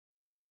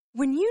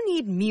When you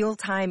need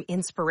mealtime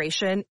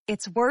inspiration,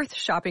 it's worth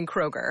shopping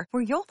Kroger,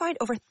 where you'll find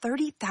over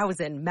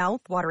 30,000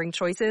 mouth-watering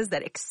choices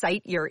that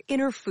excite your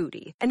inner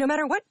foodie. And no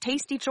matter what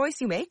tasty choice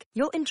you make,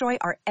 you'll enjoy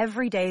our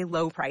everyday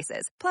low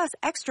prices, plus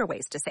extra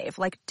ways to save,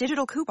 like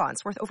digital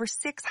coupons worth over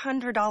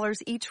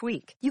 $600 each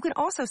week. You can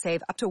also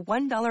save up to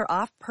 $1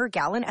 off per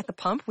gallon at the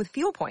pump with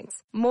fuel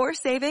points. More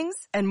savings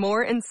and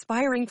more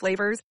inspiring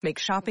flavors make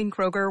shopping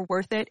Kroger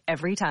worth it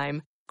every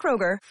time.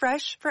 Kroger,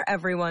 fresh for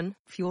everyone.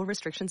 Fuel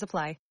restrictions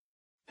apply.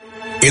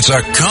 It's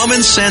a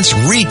common sense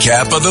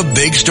recap of the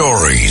big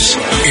stories.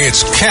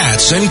 It's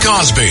Katz and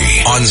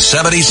Cosby on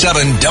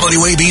 77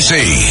 WABC.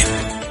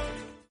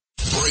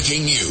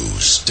 Breaking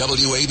news,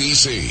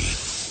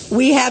 WABC.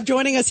 We have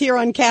joining us here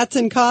on Katz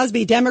and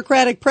Cosby,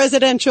 Democratic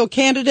presidential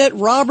candidate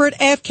Robert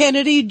F.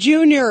 Kennedy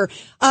Jr.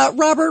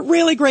 Robert,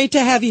 really great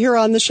to have you here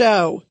on the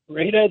show.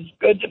 Rita, it's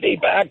good to be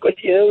back with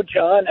you.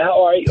 John,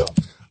 how are you?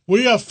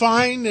 We are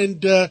fine,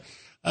 and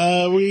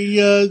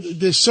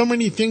there's so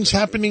many things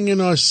happening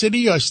in our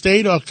city, our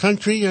state, our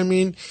country. I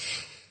mean,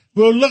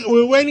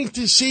 we're waiting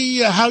to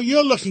see how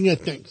you're looking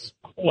at things.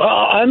 Well,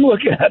 I'm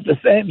looking at the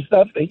same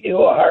stuff that you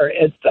are.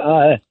 It's,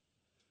 I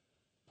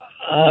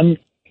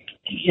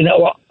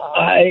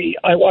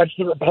watched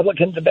the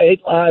Republican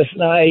debate last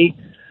night,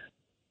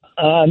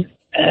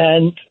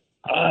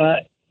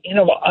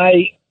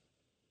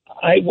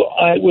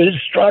 I was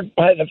struck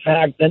by the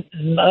fact that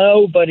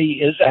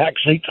nobody is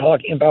actually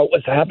talking about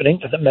what's happening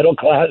to the middle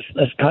class in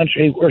this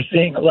country. We're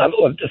seeing a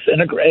level of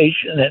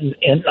disintegration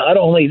in not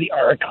only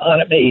our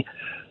economy,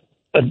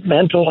 but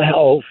mental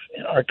health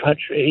in our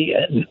country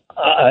and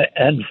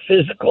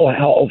physical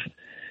health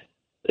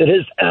that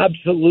is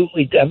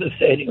absolutely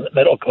devastating the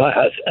middle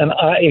class. And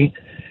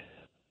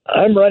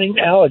I'm running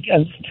now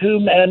against two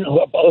men who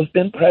have both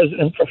been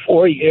president for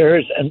 4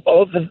 years, and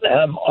both of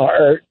them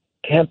are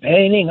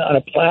campaigning on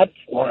a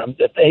platform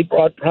that they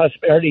brought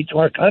prosperity to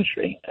our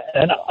country.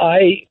 And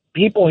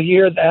people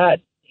hear that,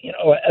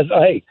 as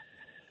I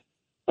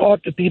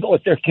talk to people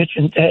at their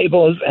kitchen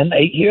tables, and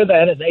they hear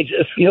that and they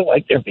just feel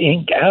like they're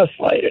being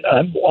gaslighted.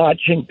 I'm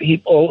watching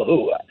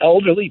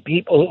elderly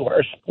people who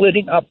are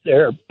splitting up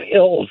their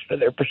pills for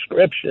their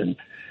prescription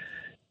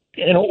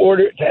in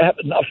order to have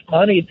enough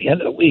money at the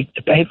end of the week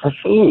to pay for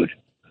food.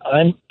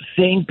 I'm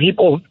seeing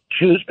people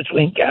choose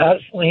between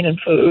gasoline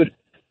and food.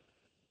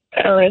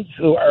 Parents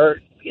who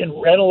are in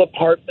rental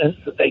apartments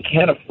that they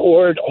can't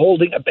afford,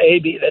 holding a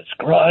baby that's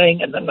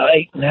crying in the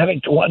night and having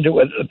to wonder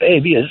whether the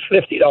baby is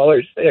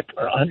 $50 sick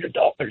or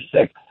 $100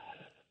 sick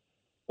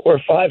or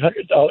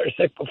 $500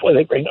 sick before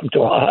they bring them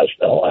to a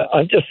hospital.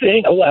 I'm just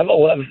seeing a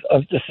level of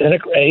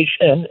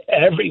disintegration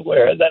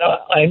everywhere that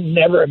I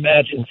never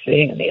imagined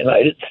seeing in the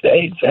United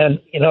States. And,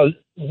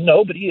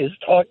 nobody is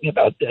talking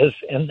about this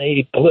in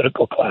the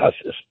political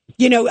classes.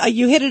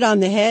 You hit it on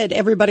the head.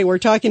 Everybody, we're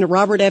talking to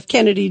Robert F.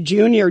 Kennedy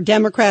Jr.,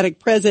 Democratic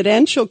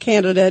presidential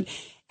candidate.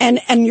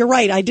 And you're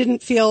right. I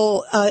didn't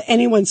feel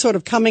anyone sort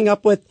of coming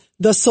up with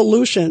the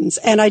solutions.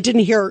 And I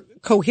didn't hear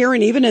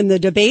coherent even in the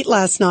debate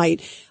last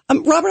night.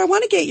 Robert, I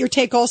want to get your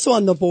take also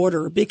on the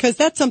border, because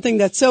that's something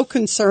that's so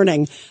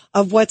concerning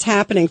of what's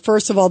happening.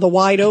 First of all, the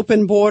wide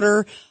open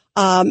border.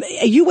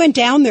 You went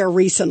down there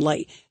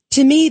recently.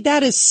 To me,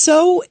 that is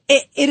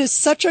it is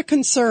such a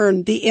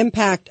concern, the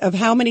impact of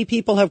how many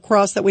people have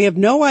crossed that we have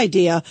no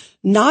idea,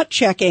 not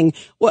checking.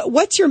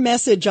 What's your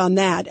message on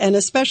that? And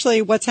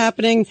especially what's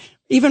happening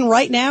even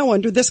right now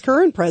under this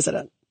current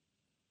president?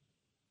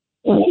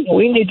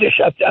 We need to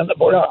shut down the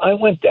border. I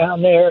went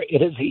down there.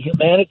 It is a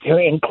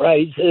humanitarian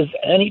crisis.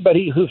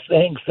 Anybody who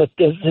thinks that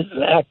this is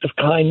an act of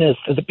kindness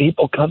to the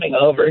people coming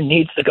over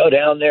needs to go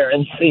down there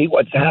and see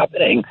what's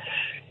happening.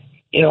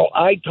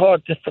 I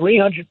talked to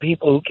 300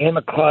 people who came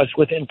across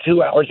within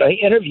 2 hours. I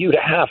interviewed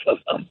half of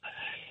them,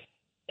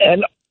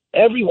 and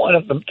every one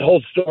of them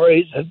told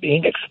stories of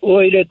being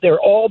exploited.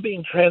 They're all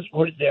being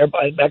transported there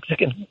by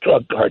Mexican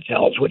drug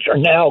cartels, which are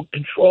now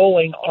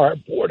controlling our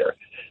border.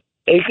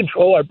 They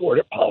control our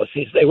border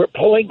policies. They were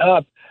pulling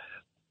up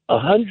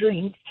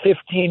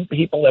 115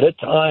 people at a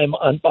time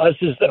on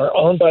buses that are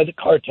owned by the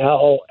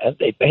cartel, and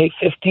they pay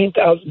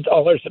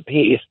 $15,000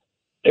 apiece.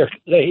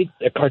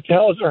 The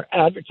cartels are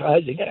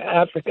advertising in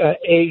Africa,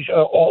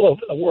 Asia, all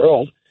over the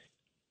world,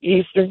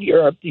 Eastern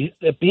Europe. The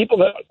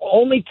people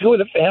only two of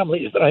the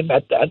families that I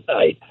met that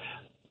night,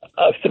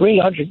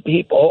 300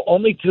 people,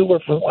 only two were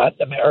from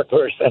Latin America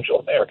or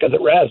Central America. The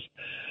rest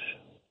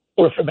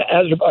were from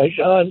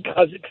Azerbaijan,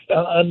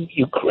 Kazakhstan,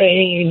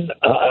 Ukraine,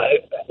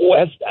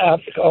 West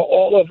Africa,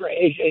 all over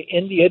Asia,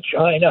 India,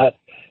 China.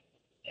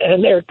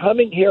 And they're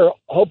coming here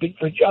hoping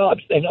for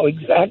jobs. They know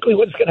exactly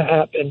what's going to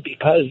happen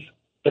because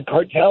the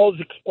cartels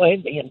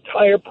explain the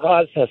entire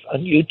process on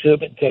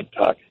YouTube and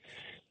TikTok.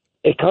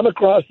 They come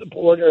across the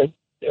border.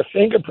 They're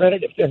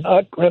fingerprinted. If they're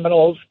not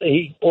criminals,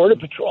 the Border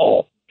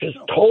Patrol just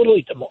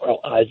totally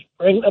demoralized,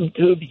 bring them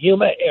to the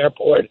Yuma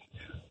airport,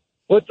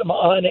 put them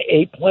on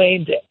a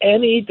plane to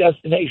any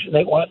destination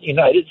they want in the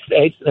United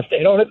States. And if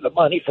they don't have the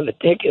money for the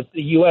ticket,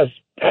 the U.S.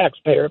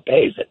 taxpayer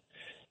pays it.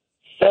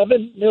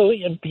 7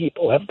 million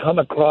people have come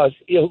across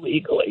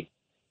illegally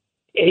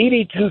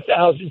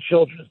 82,000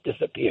 children have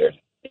disappeared.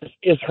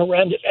 It's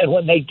horrendous. And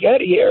when they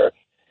get here,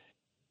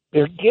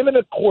 they're given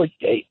a court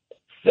date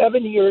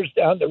 7 years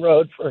down the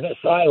road for an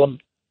asylum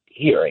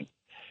hearing.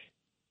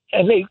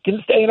 And they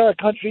can stay in our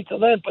country till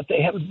then, but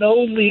they have no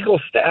legal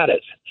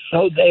status.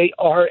 So they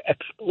are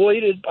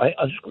exploited by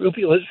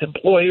unscrupulous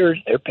employers.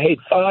 They're paid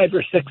 $5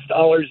 or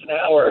 $6 an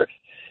hour.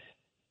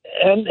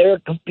 And they're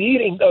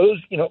competing. Those,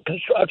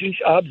 construction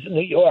jobs in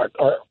New York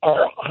are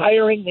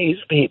hiring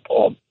these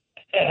people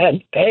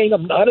and paying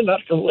them not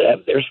enough to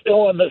live. They're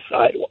still on the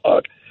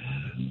sidewalk.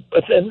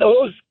 But then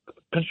those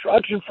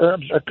construction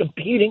firms are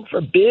competing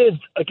for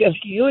bids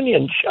against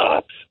union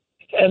shops.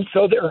 And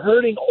so they're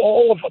hurting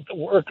all of the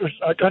workers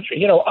in our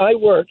country. I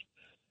worked,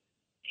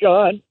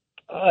 John,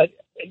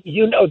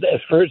 you know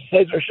this, for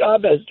Cesar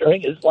Chavez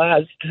during his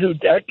last 2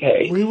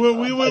 decades. We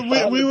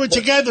were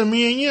together,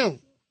 me and you.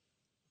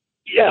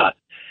 Yeah.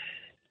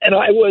 And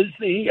I was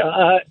the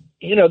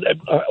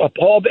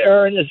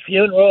pallbearer in his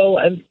funeral.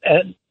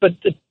 But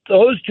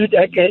those 2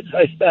 decades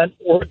I spent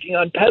working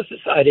on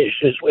pesticide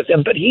issues with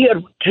him. But he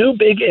had 2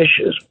 big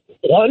issues.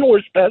 One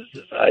was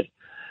pesticides.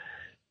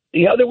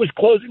 The other was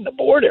closing the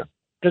border,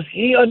 because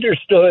he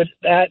understood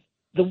that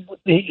the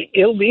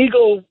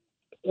illegal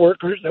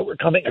workers that were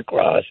coming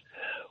across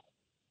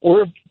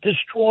were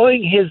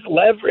destroying his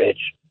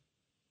leverage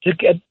to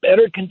get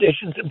better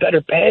conditions and better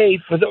pay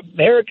for the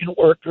American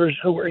workers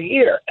who were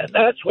here. And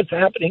that's what's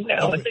happening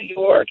now in New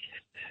York.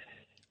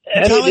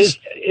 And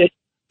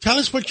tell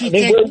us what you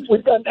think.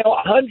 We've got now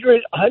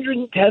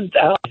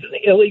 110,000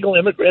 illegal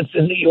immigrants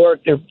in New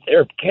York.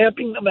 They're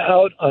camping them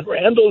out on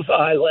Randall's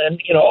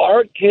Island.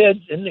 Our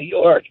kids in New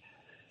York.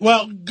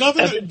 Well,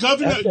 Governor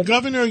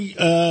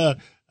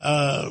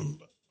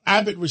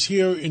Abbott was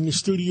here in the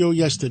studio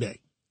yesterday,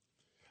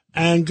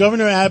 and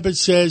Governor Abbott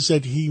says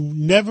that he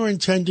never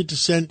intended to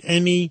send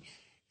any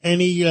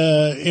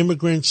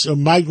immigrants or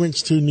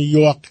migrants to New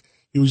York.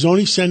 He was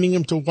only sending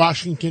them to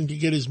Washington to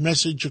get his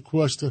message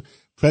across to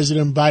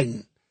President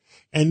Biden.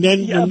 And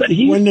then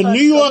when the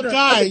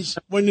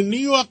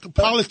New York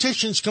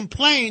politicians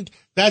complained,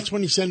 that's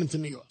when he sent them to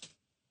New York.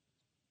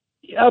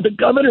 Yeah, but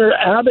Governor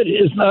Abbott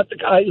is not the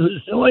guy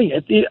who's doing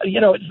it. This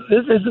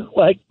isn't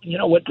like,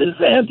 what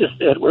DeSantis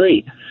did, where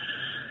he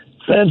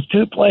sends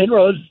 2 plane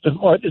roads to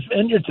Martha's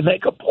Vineyard to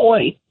make a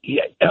point.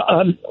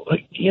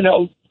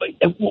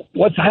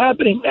 What's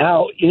happening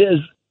now is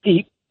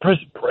the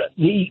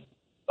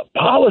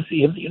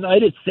policy of the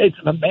United States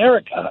of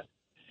America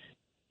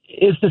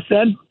is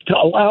to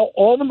allow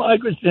all the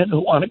migrants in who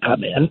want to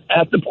come in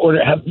at the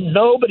border, have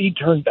nobody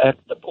turn back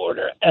to the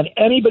border, and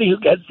anybody who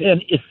gets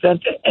in is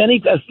sent to any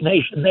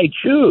destination they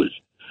choose.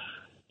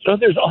 So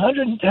there's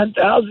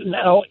 110,000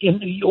 now in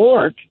New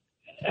York,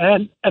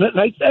 and as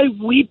I say,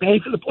 we pay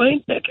for the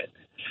plane ticket.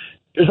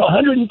 There's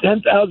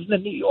 110,000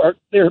 in New York.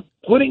 They're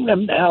putting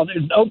them now.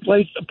 There's no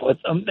place to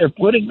put them. They're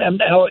putting them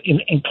now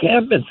in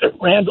encampments at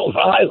Randall's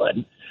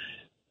Island.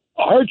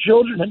 Our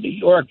children in New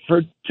York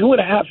for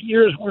 2.5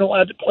 years weren't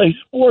allowed to play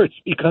sports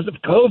because of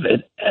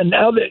COVID. And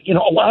now that, a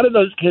lot of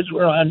those kids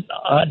were on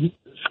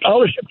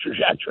scholarship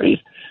trajectories,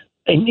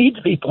 they need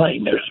to be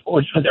playing their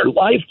sports for their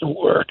life to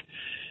work.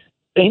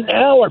 They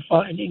now are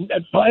finding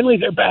that finally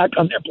they're back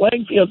on their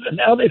playing fields, and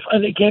now they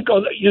find they can't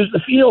go use the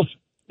fields.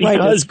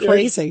 Right, it's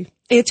crazy.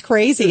 It's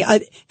crazy.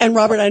 And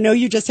Robert, I know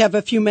you just have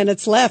a few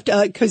minutes left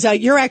because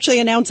you're actually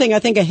announcing, I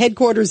think, a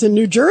headquarters in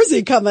New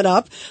Jersey coming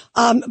up.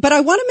 But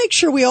I want to make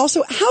sure we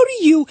also, how do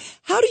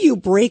you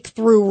break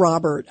through,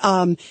 Robert?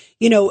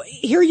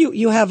 Here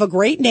you have a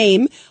great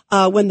name.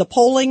 When the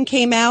polling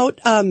came out,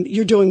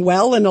 you're doing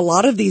well in a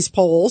lot of these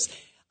polls.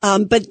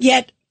 But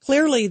yet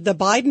clearly the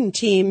Biden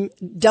team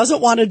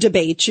doesn't want to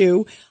debate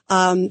you.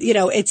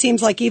 It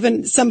seems like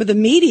even some of the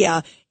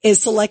media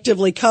is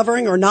selectively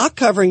covering or not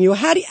covering you.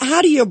 How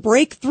do you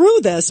break through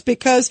this?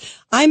 Because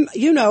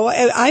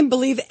I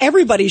believe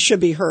everybody should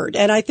be heard.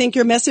 And I think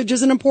your message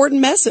is an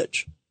important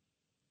message.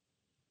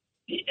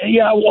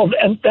 Yeah, well,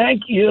 and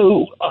thank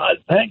you.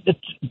 Thank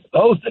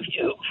both of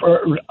you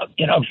for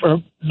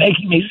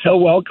making me so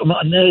welcome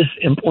on this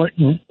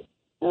important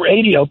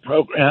radio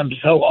program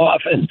so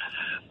often.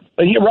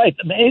 But you're right.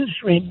 The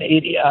mainstream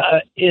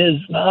media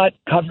is not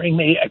covering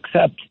me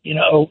except, in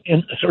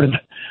sort of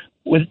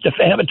with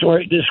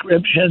defamatory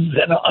descriptions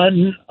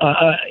and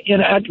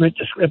inaccurate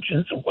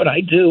descriptions of what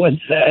I do and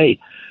say.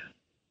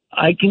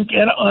 I can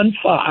get on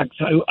Fox.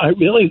 I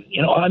really,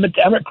 I'm a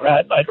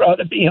Democrat. I'd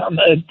rather be on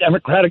the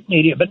Democratic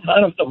media, but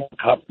none of them will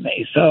cover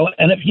me. So,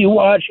 and if you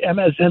watch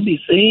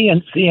MSNBC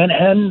and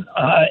CNN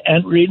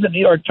and read the New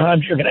York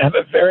Times, you're going to have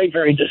a very,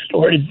 very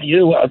distorted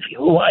view of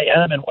who I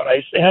am and what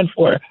I stand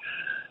for.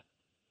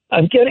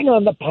 I'm getting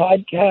on the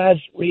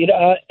podcast,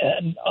 Rita,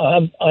 and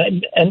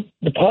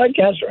the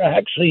podcasts are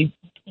actually,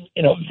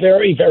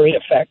 very, very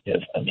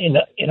effective. I mean,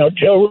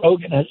 Joe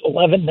Rogan has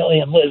 11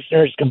 million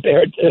listeners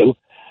compared to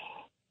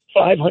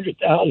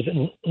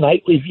 500,000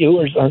 nightly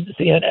viewers on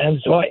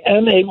CNN. So I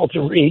am able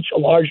to reach a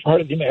large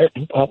part of the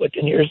American public,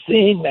 and you're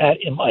seeing that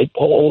in my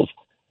polls.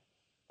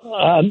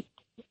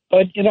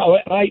 But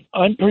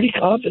I'm pretty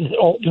confident that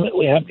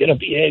ultimately I'm going to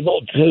be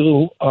able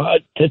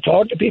to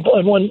talk to people.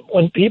 And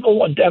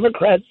when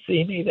Democrats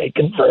see me, they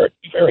convert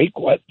very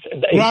quick.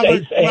 And they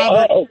say,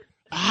 Robert,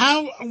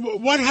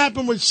 what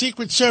happened with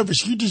Secret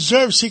Service? You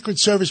deserve Secret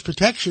Service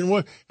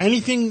protection.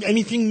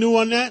 Anything new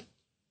on that?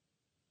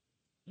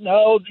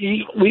 No,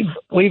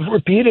 we've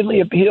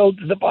repeatedly appealed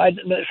to the Biden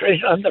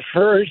administration. I'm the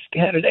first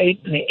candidate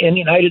in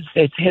United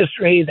States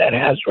history that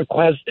has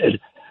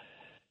requested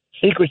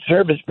Secret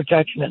Service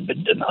protection and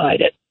been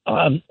denied it.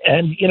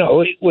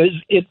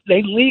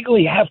 They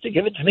legally have to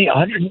give it to me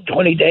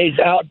 120 days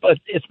out, but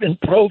it's been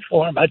pro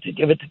forma to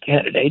give it to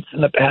candidates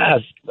in the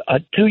past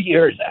 2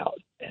 years out.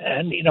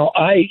 And,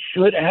 I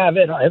should have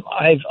it.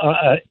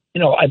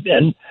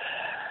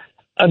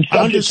 I'm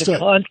subject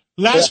to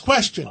Last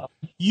question.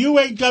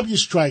 UAW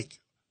strike.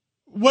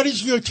 What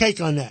is your take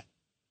on that?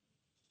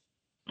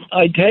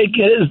 I take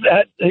it is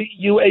that the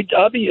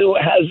UAW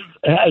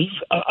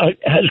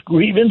has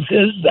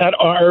grievances that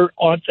are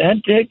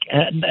authentic,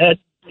 and that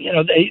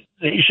they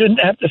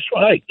shouldn't have to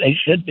strike. They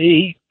should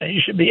be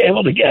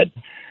able to get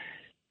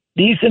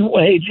decent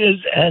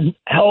wages and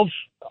health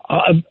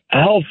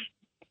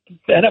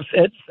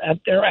benefits that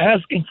they're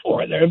asking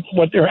for.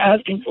 What they're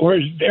asking for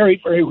is very,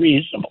 very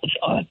reasonable,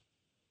 John.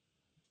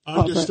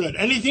 Understood.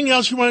 Anything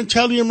else you want to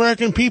tell the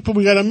American people?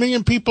 We got 1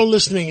 million people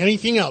listening.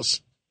 Anything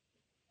else?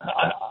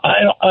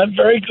 I'm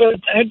very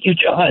good. Thank you,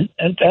 John.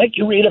 And thank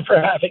you, Rita,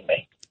 for having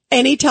me.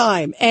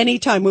 Anytime.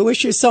 We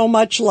wish you so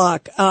much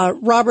luck.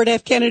 Robert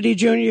F. Kennedy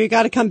Jr., you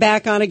got to come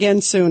back on again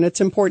soon. It's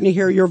important to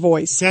hear your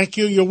voice. Thank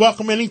you. You're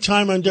welcome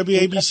anytime on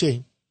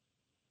WABC.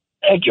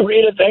 Thank you,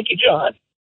 Rita. Thank you, John.